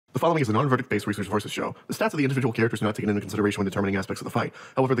following is a non-verdict-based research versus show. The stats of the individual characters are not taken into consideration when determining aspects of the fight.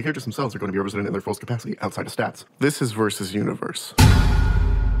 However, the characters themselves are going to be represented in their fullest capacity outside of stats. This is Versus Universe.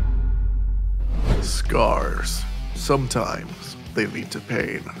 Scars. Sometimes they lead to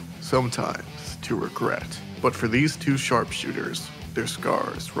pain, sometimes to regret. But for these two sharpshooters, their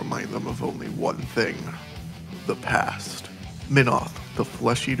scars remind them of only one thing: the past. Minoth, the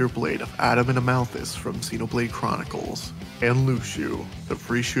flesh-eater blade of Addam VO from Xenoblade Chronicles, and Luxu, the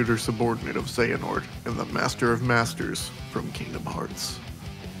free shooter subordinate of Xehanort and the Master of Masters from Kingdom Hearts.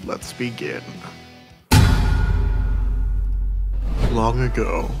 Let's begin. Long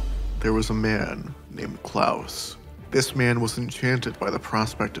ago, there was a man named Klaus. This man was enchanted by the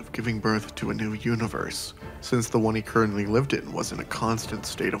prospect of giving birth to a new universe, since the one he currently lived in was in a constant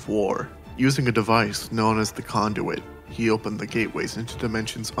state of war. Using a device known as the Conduit, he opened the gateways into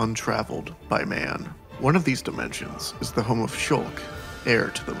dimensions untraveled by man. One of these dimensions is the home of Shulk, heir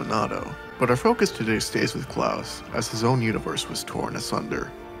to the Minato. But our focus today stays with Klaus, as his own universe was torn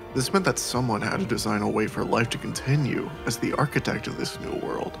asunder. This meant that someone had to design a way for life to continue as the architect of this new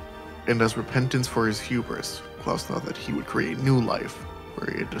world. And as repentance for his hubris, Klaus thought that he would create new life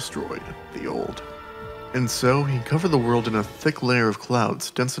where he had destroyed the old. And so he covered the world in a thick layer of clouds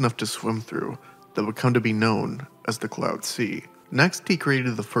dense enough to swim through that would come to be known as the Cloud Sea. Next, he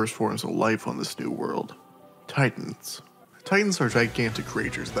created the first forms of life on this new world: Titans. Titans are gigantic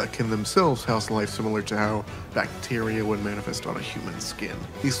creatures that can themselves house life similar to how bacteria would manifest on a human skin.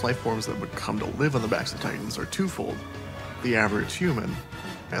 These life forms that would come to live on the backs of Titans are twofold: the average human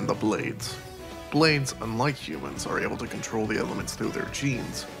and the Blades. Blades, unlike humans, are able to control the elements through their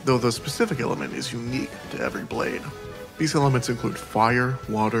genes, though the specific element is unique to every Blade. These elements include fire,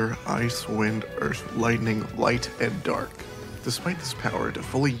 water, ice, wind, earth, lightning, light, and dark. Despite this power, to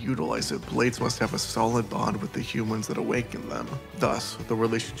fully utilize it, Blades must have a solid bond with the humans that awaken them. Thus, the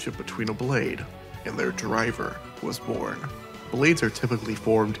relationship between a Blade and their driver was born. Blades are typically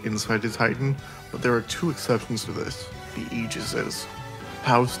formed inside a Titan, but there are two exceptions to this: the Aegises.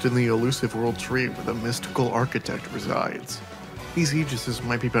 Housed in the elusive world tree where the mystical architect resides. These Aegises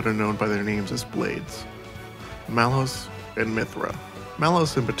might be better known by their names as Blades: Malos and Mithra.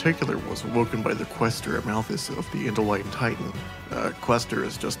 Malos in particular was awoken by the Quester Amalthus of the Indolite Titan. Quester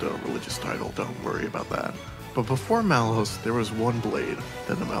is just a religious title, don't worry about that. But before Malos, there was one Blade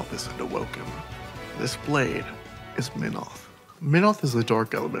that Amalthus had awoken. This Blade is Minoth. Minoth is a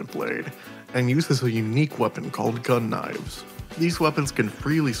dark element Blade, and uses a unique weapon called gun knives. These weapons can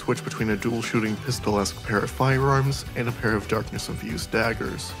freely switch between a dual-shooting pistol-esque pair of firearms and a pair of darkness-infused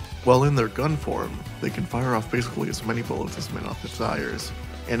daggers. While in their gun form, they can fire off basically as many bullets as Minoth desires.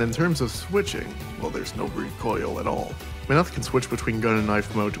 And in terms of switching, well, there's no recoil at all. Minoth can switch between gun and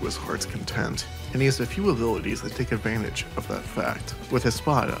knife mode to his heart's content, and he has a few abilities that take advantage of that fact. With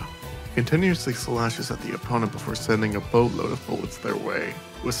Espada, he continuously slashes at the opponent before sending a boatload of bullets their way.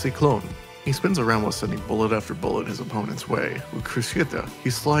 With Cyclone, he spins around while sending bullet after bullet his opponent's way. With Crucieta, he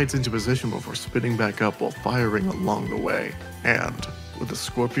slides into position before spinning back up while firing along the way. And with the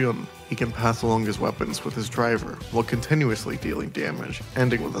Scorpion, he can pass along his weapons with his driver while continuously dealing damage,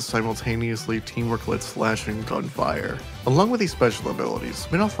 ending with a simultaneously teamwork-led slashing gunfire. Along with these special abilities,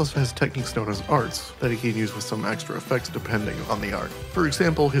 Minoth also has techniques known as arts that he can use with some extra effects depending on the art. For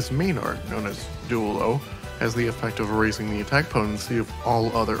example, his main art, known as Duelo, has the effect of erasing the attack potency of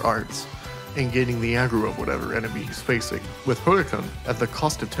all other arts and gaining the aggro of whatever enemy he's facing. With Protocon, at the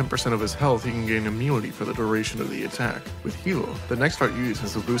cost of 10% of his health, he can gain immunity for the duration of the attack. With Hilo, the next art used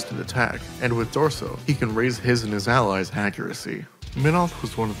has a boosted attack, and with Dorso, he can raise his and his allies' accuracy. Minoth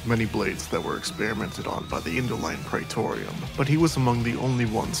was one of many Blades that were experimented on by the Indoline Praetorium, but he was among the only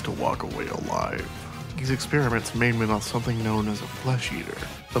ones to walk away alive. These experiments made Minoth something known as a flesh eater,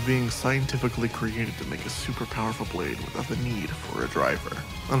 a being scientifically created to make a super powerful blade without the need for a driver.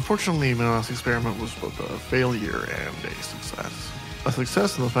 Unfortunately, Minoth's experiment was both a failure and a success. A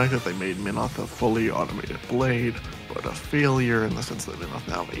success in the fact that they made Minoth a fully automated blade, but a failure in the sense that Minoth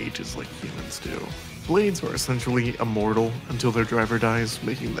now ages like humans do. Blades are essentially immortal until their driver dies,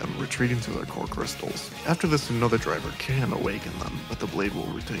 making them retreat into their core crystals. After this, another driver can awaken them, but the blade will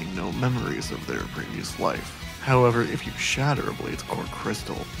retain no memories of their previous life. However, if you shatter a blade's core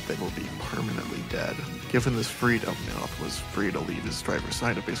crystal, they will be permanently dead. Given this freedom, Minoth was free to leave his driver's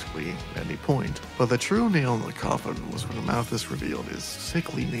side at basically any point. But the true nail in the coffin was when Amalthus revealed his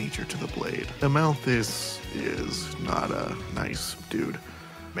sickly nature to the blade. Amalthus is not a nice dude.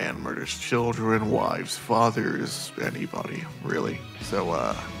 Man murders children, wives, fathers, anybody, really.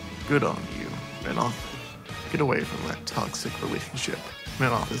 So, good on you, Minoth. Get away from that toxic relationship.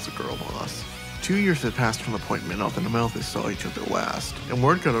 Minoth is a girl boss. 2 years had passed from the point Minoth and Nemesis saw each other last, and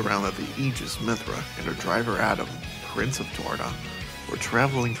word got around that the Aegis Mithra and her driver Addam, Prince of Torna, were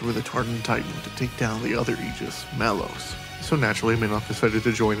traveling through the Tartan Titan to take down the other Aegis, Malos. So naturally, Minoth decided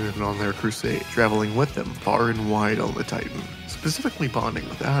to join in on their crusade, traveling with them far and wide on the Titan, specifically bonding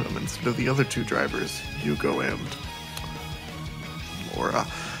with Addam instead of the other two drivers, Hugo and Laura.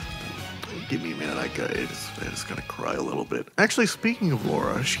 Give me a minute, I just gotta cry a little bit. Actually, speaking of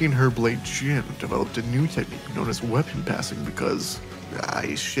Laura, she and her blade Jin developed a new technique known as weapon passing because,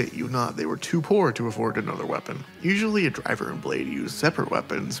 I shit you not, they were too poor to afford another weapon. Usually a driver and blade use separate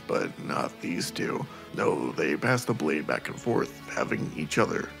weapons, but not these two. No, they pass the blade back and forth, having each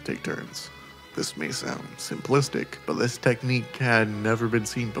other take turns. This may sound simplistic, but this technique had never been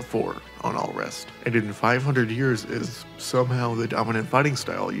seen before on All Rest, and in 500 years is somehow the dominant fighting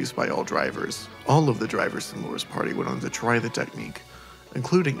style used by all drivers. All of the drivers in Laura's party went on to try the technique,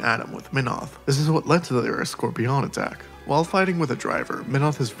 including Addam with Minoth. This is what led to their Scorpion attack. While fighting with a driver,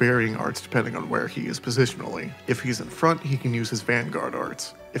 Minoth has varying arts depending on where he is positionally. If he's in front, he can use his Vanguard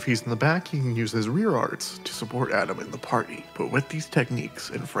arts. If he's in the back, he can use his rear arts to support Addam in the party. But with these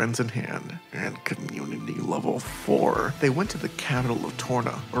techniques and friends in hand, and community level 4, they went to the capital of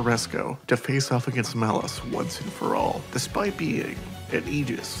Torna, Oresco, to face off against Malos once and for all. Despite being an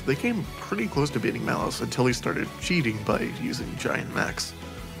Aegis, they came pretty close to beating Malos until he started cheating by using giant mechs.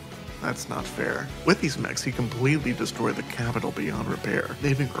 That's not fair. With these mechs, he completely destroyed the capital beyond repair,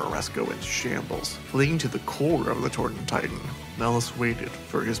 leaving Oresco in shambles. Fleeing to the core of the Tartan Titan, Malos waited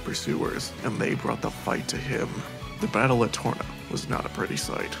for his pursuers, and they brought the fight to him. The battle at Torna was not a pretty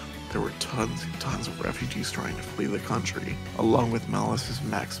sight. There were tons and tons of refugees trying to flee the country, along with Malos'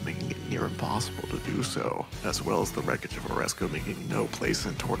 mechs making it near impossible to do so, as well as the wreckage of Oresco making no place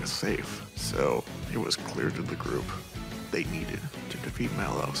in Torna safe. So, it was clear to the group they needed to defeat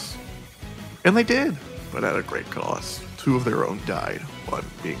Malos. And they did, but at a great cost. 2 of their own died, one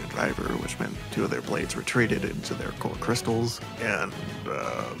being a driver, which meant 2 of their blades retreated into their core crystals, and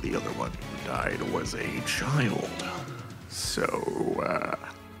the other one who died was a child. So,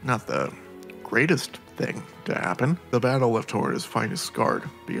 not the greatest thing to happen. The battle left Torna's finest scarred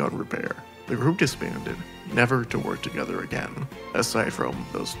beyond repair. The group disbanded, never to work together again, aside from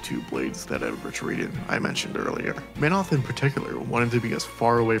those 2 blades that had retreated I mentioned earlier. Minoth in particular wanted to be as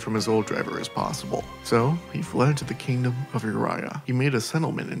far away from his old driver as possible, so he fled to the kingdom of Uriah. He made a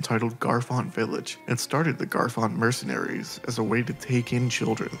settlement entitled Garfon Village, and started the Garfon Mercenaries as a way to take in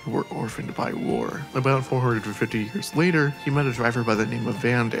children who were orphaned by war. About 450 years later, he met a driver by the name of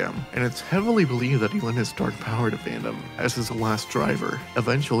Vandam, and it's heavily believed that he lent his dark power to Vandam as his last driver.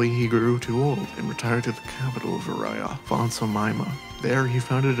 Eventually, he grew too old and retired to the capital of Uriah, Fonsomaima. There, he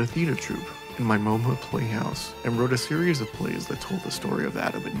founded a theater troupe in Maimoma Playhouse, and wrote a series of plays that told the story of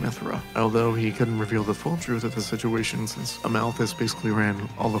Addam and Mithra. Although he couldn't reveal the full truth of the situation since Amalthus basically ran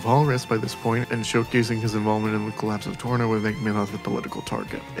all of All Rest by this point, and showcasing his involvement in the collapse of Torna would make Minoth a political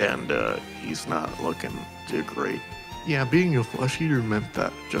target. And he's not looking too great. Yeah, being a flesh eater meant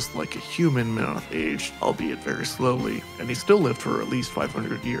that, just like a human, Minoth aged, albeit very slowly, and he still lived for at least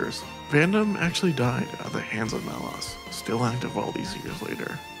 500 years. Vandam actually died at the hands of Malos, still active all these years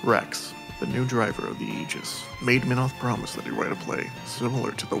later. Rex, the new driver of the Aegis, made Minoth promise that he'd write a play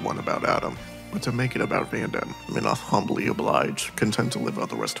similar to the one about Addam, but to make it about Vandam, Minoth humbly obliged, content to live out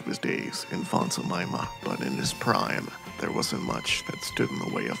the rest of his days in Fonsomaima. But in his prime, there wasn't much that stood in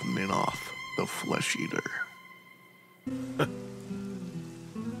the way of Minoth, the flesh eater.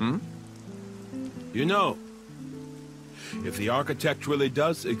 You know, if the architect really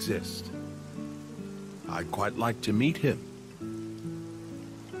does exist, I'd quite like to meet him.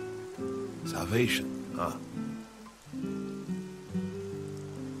 Salvation, huh?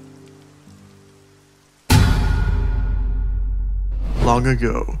 Long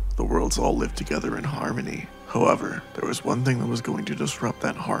ago, the worlds all lived together in harmony. However, there was one thing that was going to disrupt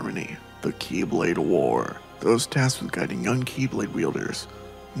that harmony: the Keyblade War. Those tasked with guiding young Keyblade wielders,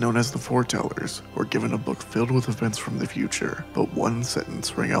 known as the Foretellers, were given a book filled with events from the future, but one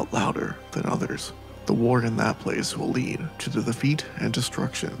sentence rang out louder than others. The war in that place will lead to the defeat and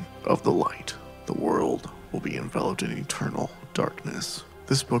destruction of the light. The world will be enveloped in eternal darkness.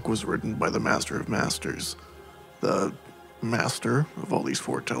 This book was written by the Master of Masters, the master of all these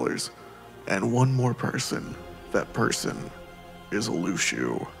Foretellers, and one more person. That person is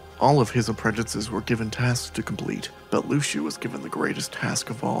Luxu. All of his apprentices were given tasks to complete, but Luxu was given the greatest task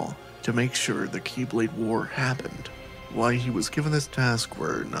of all, to make sure the Keyblade War happened. Why he was given this task,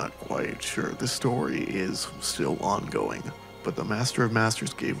 we're not quite sure. The story is still ongoing, but the Master of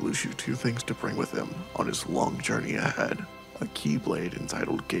Masters gave Luxu 2 things to bring with him on his long journey ahead: a Keyblade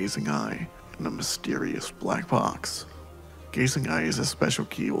entitled Gazing Eye, in a mysterious black box. Gazing Eye is a special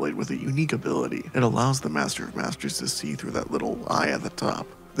Keyblade with a unique ability. It allows the Master of Masters to see through that little eye at the top.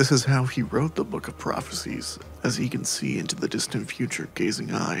 This is how he wrote the Book of Prophecies, as he can see into the distant future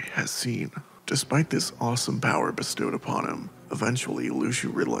Gazing Eye has seen. Despite this awesome power bestowed upon him, eventually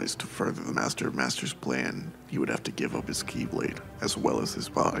Luxu realized to further the Master of Masters' plan, he would have to give up his Keyblade, as well as his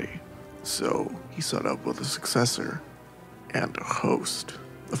body. So, he set up with a successor, and a host.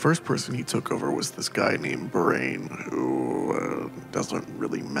 The first person he took over was this guy named Brain, who doesn't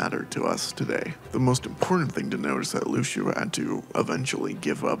really matter to us today. The most important thing to note is that Luxu had to eventually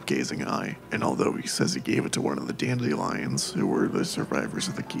give up Gazing Eye, and although he says he gave it to one of the Dandelions, who were the survivors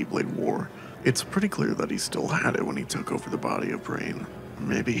of the Keyblade War, it's pretty clear that he still had it when he took over the body of Brain.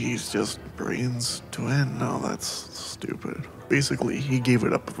 Maybe he's just Brain's twin? No, that's stupid. Basically, he gave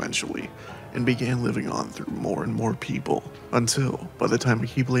it up eventually, and began living on through more and more people, until, by the time a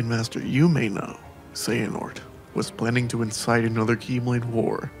Keyblade Master you may know, Xehanort, was planning to incite another Keyblade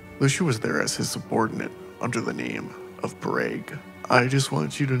war. Luxu was there as his subordinate, under the name of Braig. I just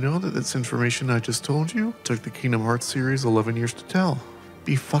want you to know that this information I just told you took the Kingdom Hearts series 11 years to tell.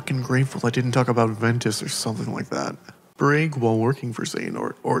 Be fucking grateful I didn't talk about Ventus or something like that. Braig, while working for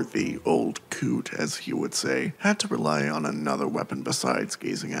Xehanort, or the old Coot as he would say, had to rely on another weapon besides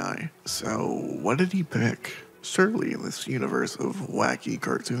Gazing Eye. So, what did he pick? Surely in this universe of wacky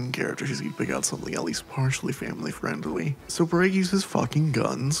cartoon characters he'd pick out something at least partially family friendly. So Braig uses fucking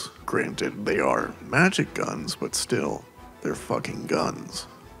guns. Granted, they are magic guns, but still, they're fucking guns.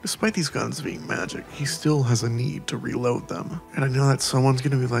 Despite these guns being magic, he still has a need to reload them. And I know that someone's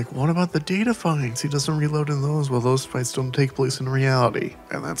gonna be like, what about the data fights? He doesn't reload in those. Well, those fights don't take place in reality.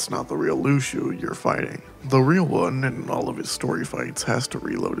 And that's not the real Luxu you're fighting. The real one, in all of his story fights, has to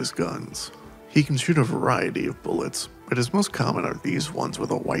reload his guns. He can shoot a variety of bullets, but his most common are these ones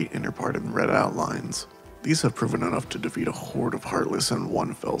with a white inner part and red outlines. These have proven enough to defeat a horde of Heartless in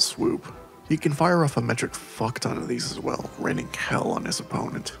one fell swoop. He can fire off a metric fuck ton of these as well, raining hell on his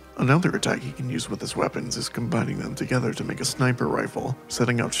opponent. Another attack he can use with his weapons is combining them together to make a sniper rifle,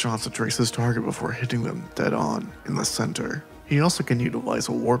 setting out shots to trace his target before hitting them dead on in the center. He also can utilize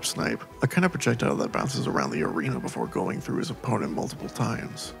a warp snipe, a kind of projectile that bounces around the arena before going through his opponent multiple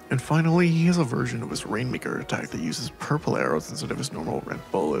times. And finally, he has a version of his Rainmaker attack that uses purple arrows instead of his normal red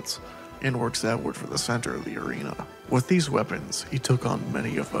bullets, and works outward for the center of the arena. With these weapons, he took on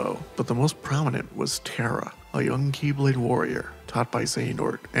many a foe, but the most prominent was Terra, a young Keyblade warrior taught by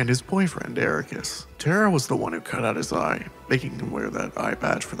Xehanort and his boyfriend Ericus. Terra was the one who cut out his eye, making him wear that eye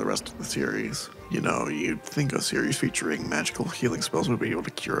patch for the rest of the series. You know, you'd think a series featuring magical healing spells would be able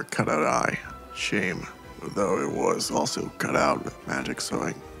to cure a cut out eye. Shame, though it was also cut out with magic, so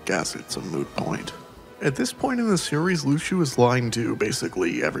I guess it's a moot point. At this point in the series, Luxu is lying to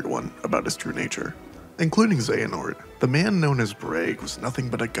basically everyone about his true nature, including Xehanort. The man known as Braig was nothing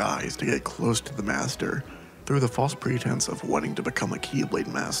but a guise to get close to the Master, through the false pretense of wanting to become a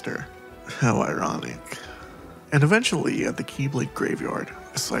Keyblade Master. How ironic. And eventually, at the Keyblade Graveyard,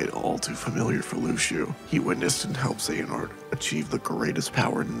 a sight all too familiar for Luxu, he witnessed and helped Xehanort achieve the greatest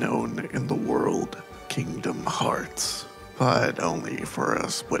power known in the world, Kingdom Hearts. But only for a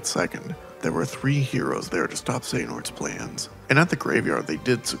split second. There were 3 heroes there to stop Xehanort's plans, and at the graveyard they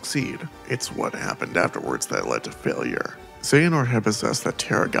did succeed. It's what happened afterwards that led to failure. Xehanort had possessed that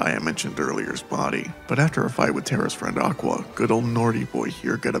Terra guy I mentioned earlier's body, but after a fight with Terra's friend Aqua, good old Nordy boy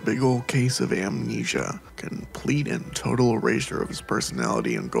here got a big old case of amnesia, complete and total erasure of his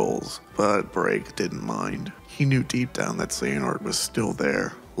personality and goals. But Braig didn't mind. He knew deep down that Xehanort was still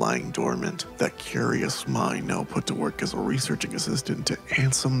there, lying dormant, that curious mind now put to work as a researching assistant to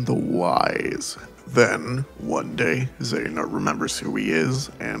Ansem the Wise. Then, one day, Xehanort remembers who he is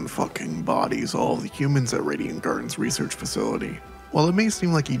and fucking bodies all the humans at Radiant Gardens research facility. While it may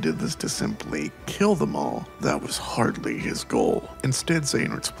seem like he did this to simply kill them all, that was hardly his goal. Instead,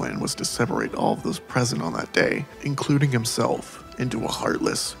 Xehanort's plan was to separate all of those present on that day, including himself, into a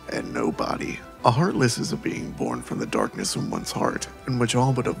Heartless and Nobody. A Heartless is a being born from the darkness in one's heart, in which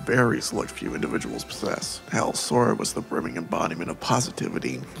all but a very select few individuals possess. Hell, Sora was the brimming embodiment of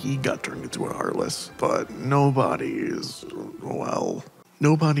positivity, and he got turned into a Heartless. But Nobodies, well,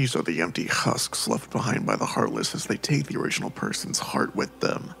 Nobodies are the empty husks left behind by the Heartless as they take the original person's heart with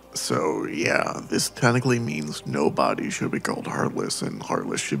them. So yeah, this technically means Nobody should be called Heartless, and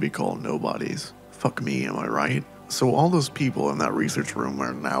Heartless should be called Nobodies. Fuck me, am I right? So all those people in that research room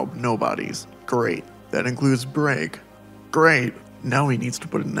are now Nobodies. Great. That includes Braig. Great. Now he needs to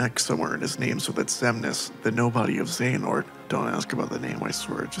put an X somewhere in his name so that Xemnas, the Nobody of Xehanort, don't ask about the name, I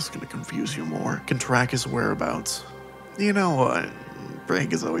swear, it's just gonna confuse you more, can track his whereabouts. You know what?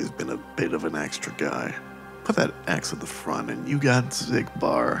 Frank has always been a bit of an extra guy. Put that X at the front and you got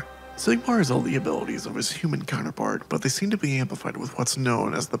Xigbar. Xigbar has all the abilities of his human counterpart, but they seem to be amplified with what's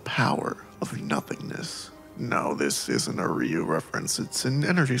known as the power of nothingness. No, this isn't a Ryu reference, it's an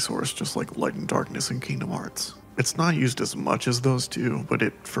energy source just like light and darkness in Kingdom Hearts. It's not used as much as those two, but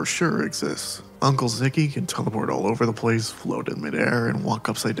it for sure exists. Uncle Ziggy can teleport all over the place, float in midair, and walk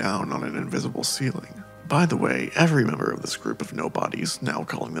upside down on an invisible ceiling. By the way, every member of this group of nobodies, now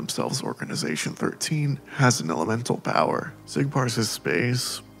calling themselves Organization 13, has an elemental power. Xigbar's his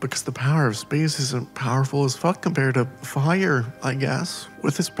space, because the power of space isn't powerful as fuck compared to fire, I guess.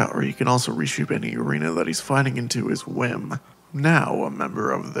 With his power, he can also reshape any arena that he's fighting into his whim. Now, a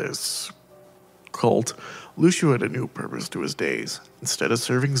member of this cult, Luxu had a new purpose to his days. Instead of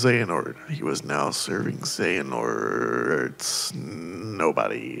serving Xehanort, he was now serving Xehanort's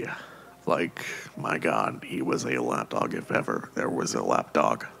nobody. Like, my god, he was a lapdog if ever there was a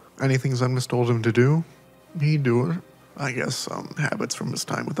lapdog. Anything Xemnas told him to do, he'd do it. I guess some habits from his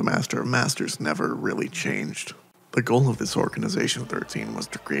time with the Master of Masters never really changed. The goal of this Organization 13 was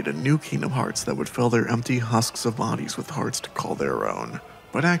to create a new Kingdom Hearts that would fill their empty husks of bodies with hearts to call their own.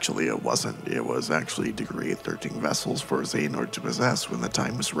 But actually it wasn't. It was actually to create 13 vessels for Xehanort to possess when the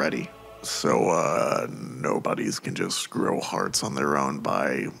time was ready. So, nobodies can just grow hearts on their own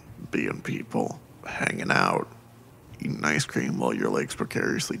by being people, hanging out, eating ice cream while your legs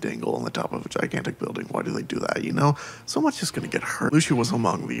precariously dangle on the top of a gigantic building. Why do they do that, you know? Someone's just gonna get hurt. Luxu was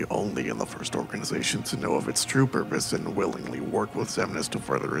among the only in the first organization to know of its true purpose and willingly work with Xemnas to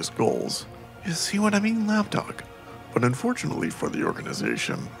further his goals. You see what I mean, lapdog? But unfortunately for the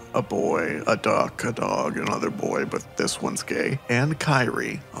organization, a boy, a duck, a dog, another boy, but this one's gay, and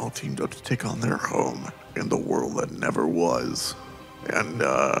Kairi all teamed up to take on their home in the world that never was. And,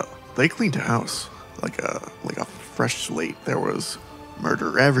 they cleaned house like a fresh slate. There was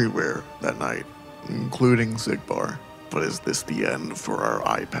murder everywhere that night, including Xigbar. But is this the end for our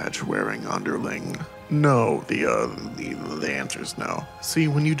eye patch wearing underling? No, the answer's no. See,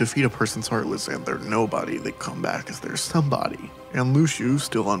 when you defeat a person's heartless and they're nobody, they come back as they're somebody. And Luxu,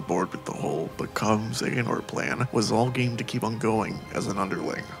 still on board with the whole become Xehanort plan, was all game to keep on going as an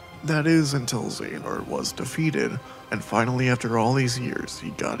underling. That is, until Xehanort was defeated, and finally after all these years, he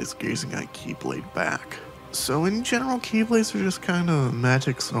got his Gazing Eye Keyblade back. So in general, Keyblades are just kinda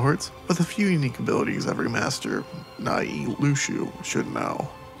magic swords, with a few unique abilities every master, i.e. Luxu, should know.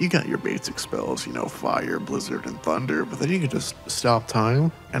 You got your basic spells, you know, fire, blizzard, and thunder, but then you can just stop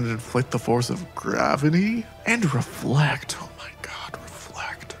time and inflict the force of gravity and reflect. Oh my god,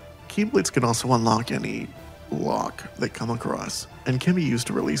 reflect. Keyblades can also unlock any lock they come across and can be used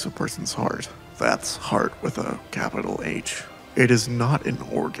to release a person's heart. That's heart with a capital H. It is not an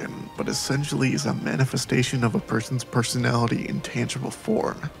organ, but essentially is a manifestation of a person's personality in tangible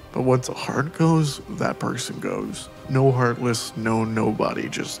form. But once a heart goes, that person goes. No heartless, no nobody,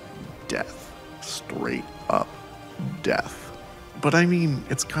 just death. Straight up death. But I mean,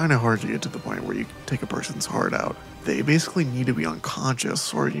 it's kinda hard to get to the point where you can take a person's heart out. They basically need to be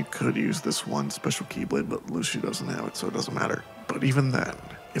unconscious, or you could use this one special Keyblade, but Luxu doesn't have it, so it doesn't matter. But even then,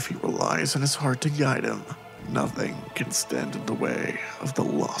 if he relies on his heart to guide him, nothing can stand in the way of the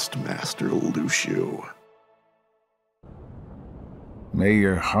lost master Luxu. May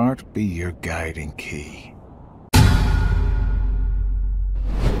your heart be your guiding key.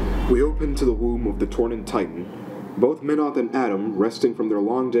 We open to the womb of the Tornin Titan, both Minoth and Addam resting from their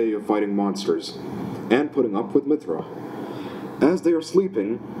long day of fighting monsters, and putting up with Mithra. As they are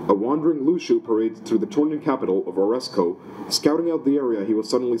sleeping, a wandering Luxu parades through the Tornin capital of Oresco, scouting out the area he was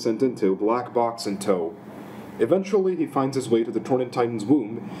suddenly sent into, black box in tow. Eventually, he finds his way to the Tornin Titan's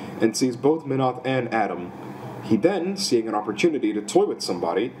womb and sees both Minoth and Addam. He then, seeing an opportunity to toy with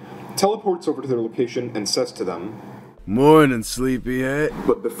somebody, teleports over to their location and says to them, "Morning, sleepyhead."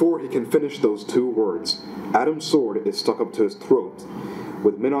 But before he can finish those two words, Addam's sword is stuck up to his throat,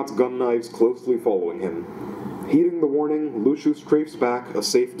 with Minoth's gun knives closely following him. Heeding the warning, Luxu strafes back a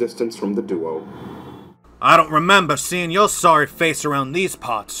safe distance from the duo. I don't remember seeing your sorry face around these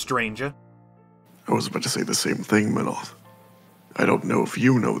parts, stranger. I was about to say the same thing, Minoth. I don't know if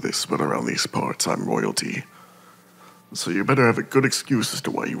you know this, but around these parts, I'm royalty. So you better have a good excuse as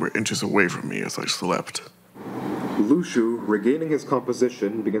to why you were inches away from me as I slept. Luxu, regaining his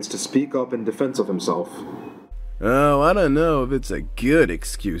composition, begins to speak up in defense of himself. Oh, I don't know if it's a good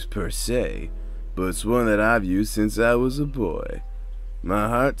excuse per se, but it's one that I've used since I was a boy. My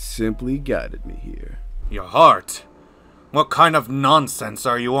heart simply guided me here. Your heart? What kind of nonsense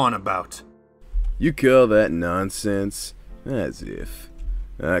are you on about? You call that nonsense? As if.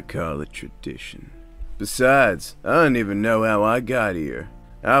 I call it tradition. Besides, I don't even know how I got here.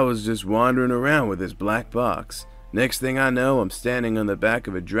 I was just wandering around with this black box. Next thing I know, I'm standing on the back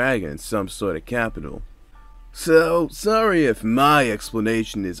of a dragon in some sort of capital. So, sorry if my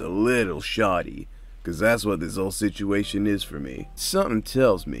explanation is a little shoddy, cause that's what this whole situation is for me. Something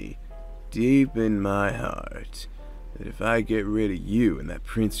tells me, deep in my heart, that if I get rid of you and that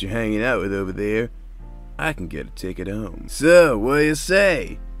prince you're hanging out with over there, I can get a ticket home. So, what do you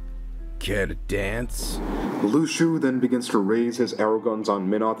say? Care to dance? Luxu then begins to raise his arrow guns on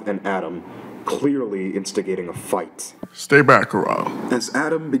Minoth and Addam, clearly instigating a fight. Stay back, Ra. As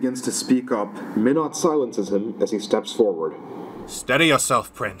Addam begins to speak up, Minoth silences him as he steps forward. Steady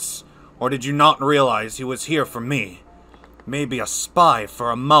yourself, Prince. Or did you not realize he was here for me? Maybe a spy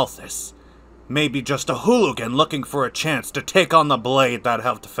for a Malthus. Maybe just a hooligan looking for a chance to take on the blade that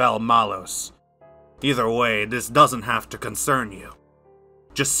helped fell Malos. Either way, this doesn't have to concern you.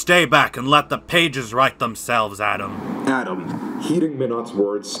 Just stay back and let the pages write themselves, Addam. Addam, heeding Minoth's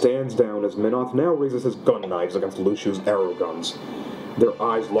words, stands down as Minoth now raises his gun knives against Luxu's arrow guns. Their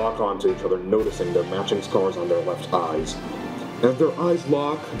eyes lock onto each other, noticing their matching scars on their left eyes. As their eyes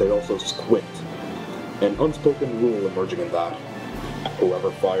lock, they also squint. An unspoken rule emerging in that.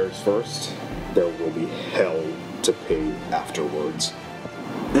 Whoever fires first, there will be hell to pay afterwards.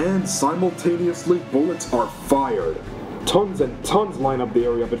 And simultaneously, bullets are fired. Tons and tons line up the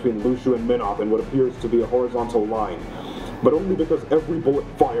area between Luxu and Minoth in what appears to be a horizontal line, but only because every bullet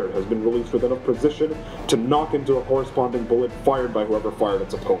fired has been released with enough precision to knock into a corresponding bullet fired by whoever fired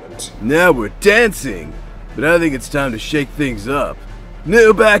its opponent. Now we're dancing, but I think it's time to shake things up.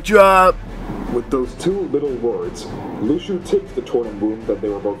 New backdrop! With those two little words, Luxu takes the torn boom that they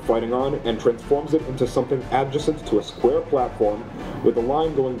were both fighting on and transforms it into something adjacent to a square platform with a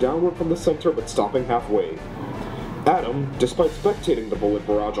line going downward from the center but stopping halfway. Addam, despite spectating the bullet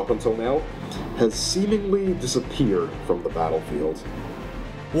barrage up until now, has seemingly disappeared from the battlefield.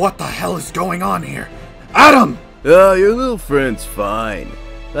 What the hell is going on here? Addam! Oh, your little friend's fine.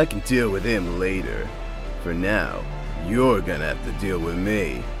 I can deal with him later. For now, you're gonna have to deal with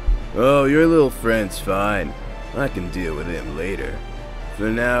me. Oh, your little friend's fine. I can deal with him later. For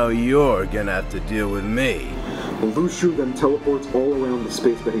now, you're gonna have to deal with me. Luxu then teleports all around the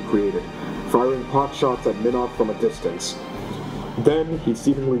space that he created, firing pot shots at Minoth from a distance. Then he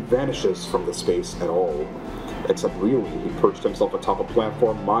seemingly vanishes from the space at all. Except really, he perched himself atop a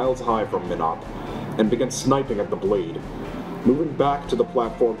platform miles high from Minoth, and began sniping at the blade. Moving back to the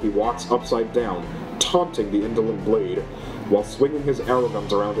platform, he walks upside down, taunting the indolent blade, while swinging his arrow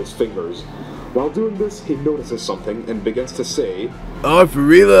guns around his fingers. While doing this, he notices something and begins to say, R for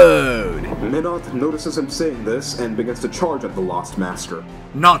reload! Minoth notices him saying this and begins to charge at the Lost Master.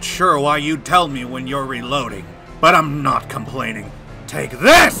 Not sure why you tell me when you're reloading, but I'm not complaining. Take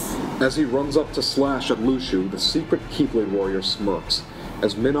this! As he runs up to slash at Luxu, the secret Keyblade warrior smirks,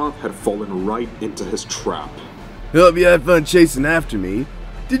 as Minoth had fallen right into his trap. Hope you had fun chasing after me.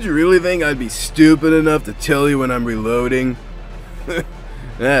 Did you really think I'd be stupid enough to tell you when I'm reloading?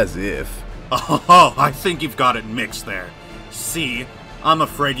 As if. Oh, I think you've got it mixed there. See, I'm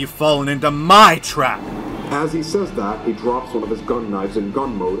afraid you've fallen into my trap. As he says that, he drops one of his gun knives in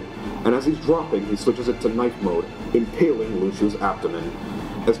gun mode, and as he's dropping, he switches it to knife mode, impaling Luxu's abdomen.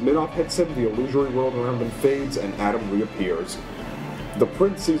 As Minoth hits him, the illusory world around him fades and Addam reappears. The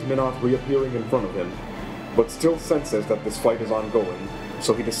prince sees Minoth reappearing in front of him, but still senses that this fight is ongoing,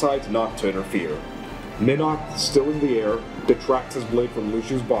 so he decides not to interfere. Minoth, still in the air, detracts his blade from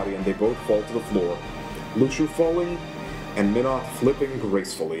Luxu's body and they both fall to the floor. Luxu falling, and Minoth flipping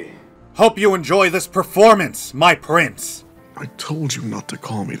gracefully. Hope you enjoy this performance, my prince. I told you not to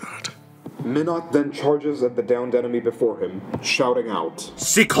call me that. Minoth then charges at the downed enemy before him, shouting out,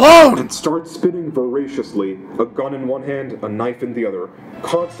 Cyclone! and starts spinning voraciously, a gun in one hand, a knife in the other,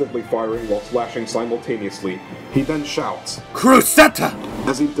 constantly firing while slashing simultaneously. He then shouts, Crusetta!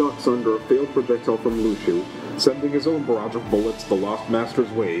 as he ducks under a failed projectile from Luxu, sending his own barrage of bullets the Lost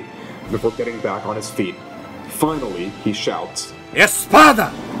Master's way, before getting back on his feet. Finally, he shouts,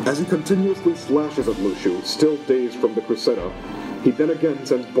 Espada! as he continuously slashes at Luxu, still dazed from the Crusetta. He then again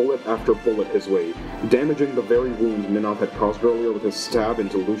sends bullet after bullet his way, damaging the very wound Minoth had caused earlier with his stab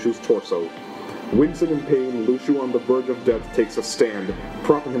into Luxu's torso. Wincing in pain, Luxu on the verge of death takes a stand,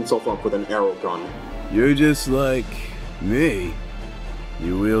 propping himself up with an arrow gun. You're just like me.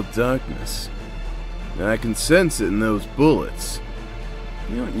 You wield darkness. I can sense it in those bullets.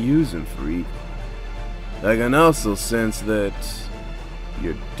 You don't use them for evil. I can also sense that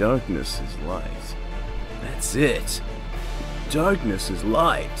your darkness is light. That's it. Darkness is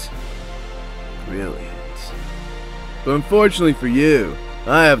light. Brilliant. But unfortunately for you,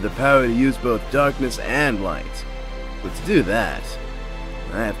 I have the power to use both darkness and light. But to do that,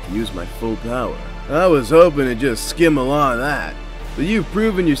 I have to use my full power. I was hoping to just skim along that, but you've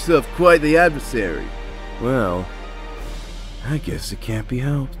proven yourself quite the adversary. Well, I guess it can't be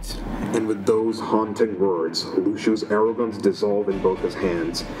helped. And with those haunting words, Luxu's arrogance dissolved in both his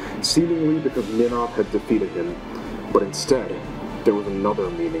hands, seemingly because Minoth had defeated him. But instead, there was another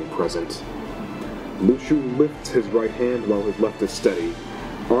meaning present. Luxu lifts his right hand while his left is steady,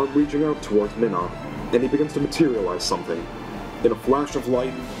 arm reaching out towards Minoth, and he begins to materialize something. In a flash of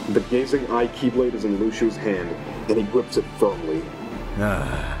light, the gazing eye keyblade is in Luxu's hand, and he grips it firmly.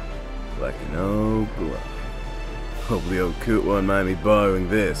 Like an old glove. Hope the old coot won't mind me borrowing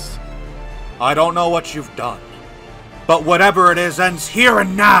this. I don't know what you've done, but whatever it is ends here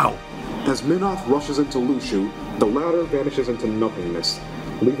and now! As Minoth rushes into Luxu, the latter vanishes into nothingness,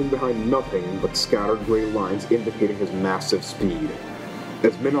 leaving behind nothing but scattered gray lines indicating his massive speed.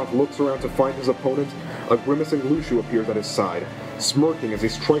 As Minoth looks around to find his opponent, a grimacing Luxu appears at his side, smirking as he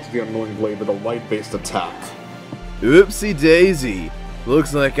strikes the unknowing blade with a light-based attack. Oopsie daisy.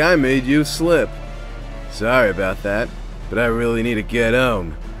 Looks like I made you slip. Sorry about that, but I really need to get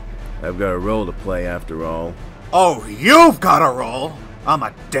home. I've got a role to play after all. Oh, you've got a role? I'm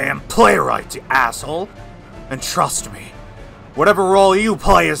a damn playwright, you asshole. And trust me, whatever role you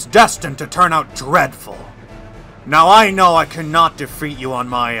play is destined to turn out dreadful. Now I know I cannot defeat you on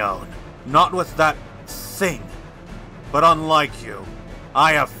my own. Not with that thing. But unlike you,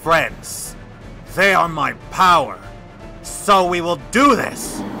 I have friends. They are my power. So we will do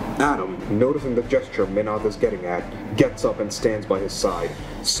this! Addam, noticing the gesture Minoth is getting at, gets up and stands by his side,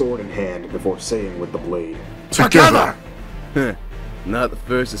 sword in hand, before saying with the blade, Together! Not the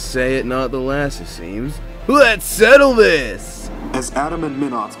first to say it, not the last, it seems. Let's settle this! As Addam and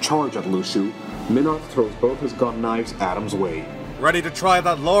Minoth charge at Luxu, Minoth throws both his gun knives Addam's way. Ready to try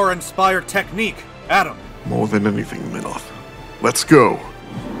that lore-inspired technique, Addam. More than anything, Minoth. Let's go.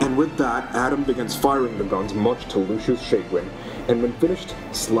 And with that, Addam begins firing the guns much to Luxu's chagrin, and when finished,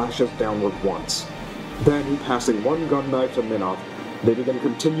 slashes downward once. Then, passing one gun knife to Minoth, they begin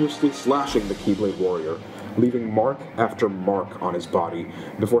continuously slashing the Keyblade warrior, leaving mark after mark on his body,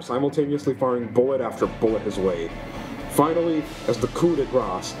 before simultaneously firing bullet after bullet his way. Finally, as the coup de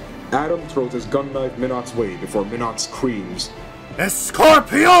grace, Addam throws his gun knife Minoth's way before Minoth screams,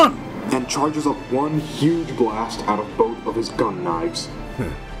 Escorpion! And charges up one huge blast out of both of his gun knives.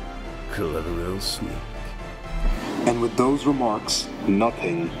 Clever little sneak. And with those remarks,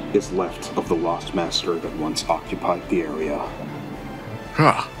 nothing is left of the Lost Master that once occupied the area.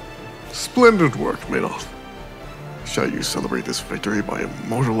 Ha! Splendid work, Minoth. Shall you celebrate this victory by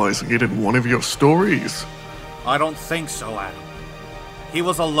immortalizing it in one of your stories? I don't think so, Addam. He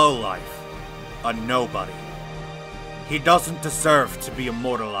was a lowlife, a nobody. He doesn't deserve to be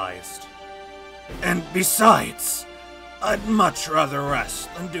immortalized. And besides, I'd much rather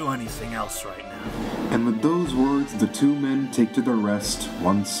rest than do anything else right now. And with those words, the two men take to their rest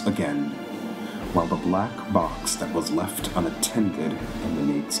once again, while the black box that was left unattended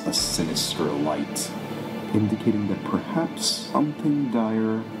emanates a sinister light, indicating that perhaps something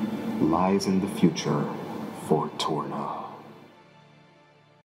dire lies in the future for Torna.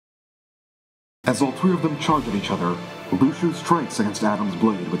 As all three of them charge at each other, Luxu strikes against Addam's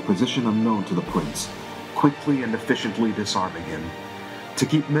blade with precision unknown to the prince, quickly and efficiently disarming him. To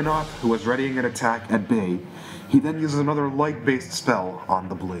keep Minoth, who was readying an attack, at bay, he then uses another light-based spell on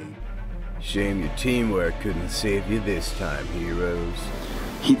the blade. Shame your teamwork couldn't save you this time, heroes.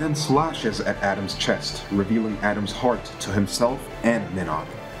 He then slashes at Addam's chest, revealing Addam's heart to himself and Minoth.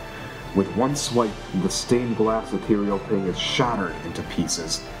 With one swipe, the stained glass ethereal thing is shattered into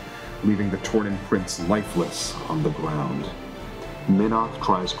pieces, leaving the Tornan prince lifeless on the ground. Minoth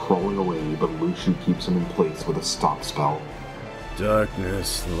tries crawling away, but Luxu keeps him in place with a stop spell.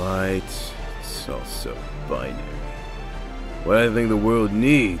 Darkness, light, it's all so binary. What I think the world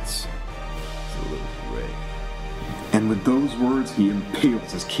needs is a little gray. And with those words, he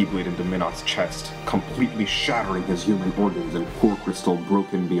impales his Keyblade into Minoth's chest, completely shattering his human organs and core crystal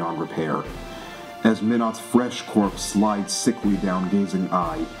broken beyond repair. As Minoth's fresh corpse slides sickly down gazing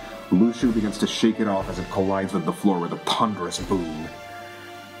eye, Luxu begins to shake it off as it collides with the floor with a thunderous boom.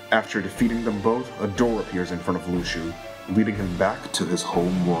 After defeating them both, a door appears in front of Luxu, leading him back to his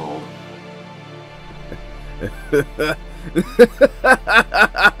home world.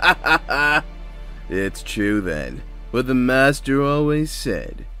 It's true then, what the master always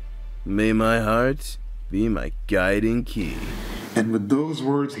said. May my heart be my guiding key. And with those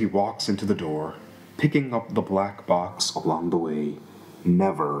words, he walks into the door, picking up the black box along the way,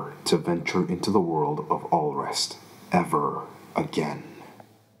 never to venture into the world of Allrest ever again.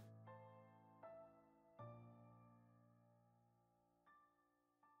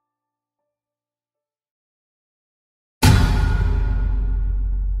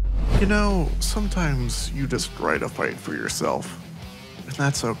 You know, sometimes you just write a fight for yourself. And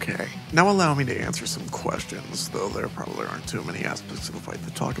that's okay. Now allow me to answer some questions, though there probably aren't too many aspects of the fight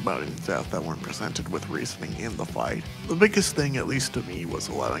to talk about in depth that weren't presented with reasoning in the fight. The biggest thing, at least to me, was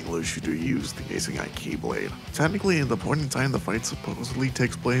allowing Luxu to use the Gazing Eye Keyblade. Technically, at the point in time the fight supposedly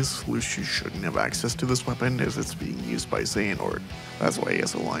takes place, Luxu shouldn't have access to this weapon as it's being used by Xehanort. That's why he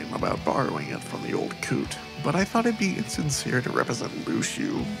has a line about borrowing it from the old Coot. But I thought it'd be insincere to represent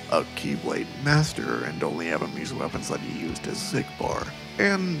Luxu, a Keyblade master, and only have him use weapons that he used as Zigbar.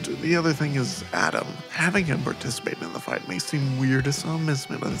 And the other thing is Addam. Having him participate in the fight may seem weird to some, as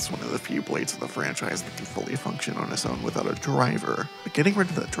Minoth one of the few blades in the franchise that can fully function on its own without a driver. But getting rid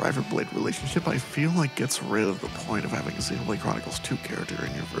of that driver-blade relationship I feel like gets rid of the point of having a Xenoblade Chronicles 2 character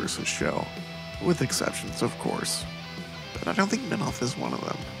in your Versus show. With exceptions, of course. But I don't think Minoth is one of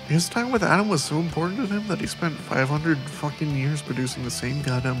them. His time with Addam was so important to him that he spent 500 fucking years producing the same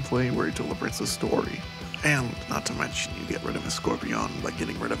goddamn play where he told the princess story. And not to mention you get rid of a Scorpion by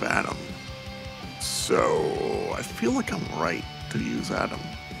getting rid of Addam. So I feel like I'm right to use Addam.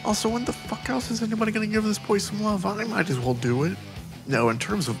 Also, when the fuck else is anybody gonna give this boy some love? I might as well do it. No, in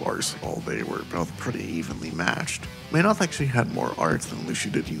terms of arsenal, they were both pretty evenly matched. Minoth actually had more arts than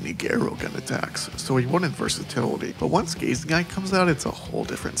Luxu did unique arrow gun attacks, so he won in versatility, but once Gazing Eye comes out, it's a whole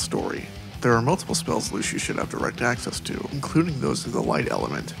different story. There are multiple spells Luxu should have direct access to, including those of the light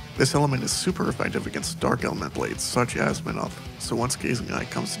element. This element is super effective against dark element blades, such as Minoth, so once Gazing Eye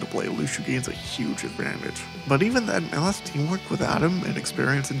comes into play, Luxu gains a huge advantage. But even then, Minoth's teamwork with Addam and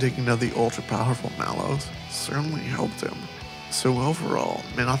experience in taking down the ultra-powerful Mallows certainly helped him. So overall,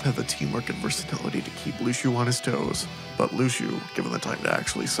 Minoth had the teamwork and versatility to keep Luxu on his toes, but Luxu, given the time to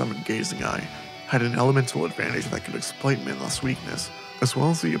actually summon Gazing Eye, had an elemental advantage that could exploit Minoth's weakness, as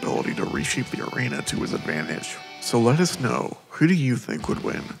well as the ability to reshape the arena to his advantage. So let us know, who do you think would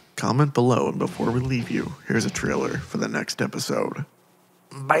win? Comment below, and before we leave you, here's a trailer for the next episode.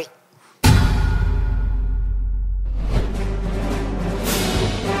 Bye.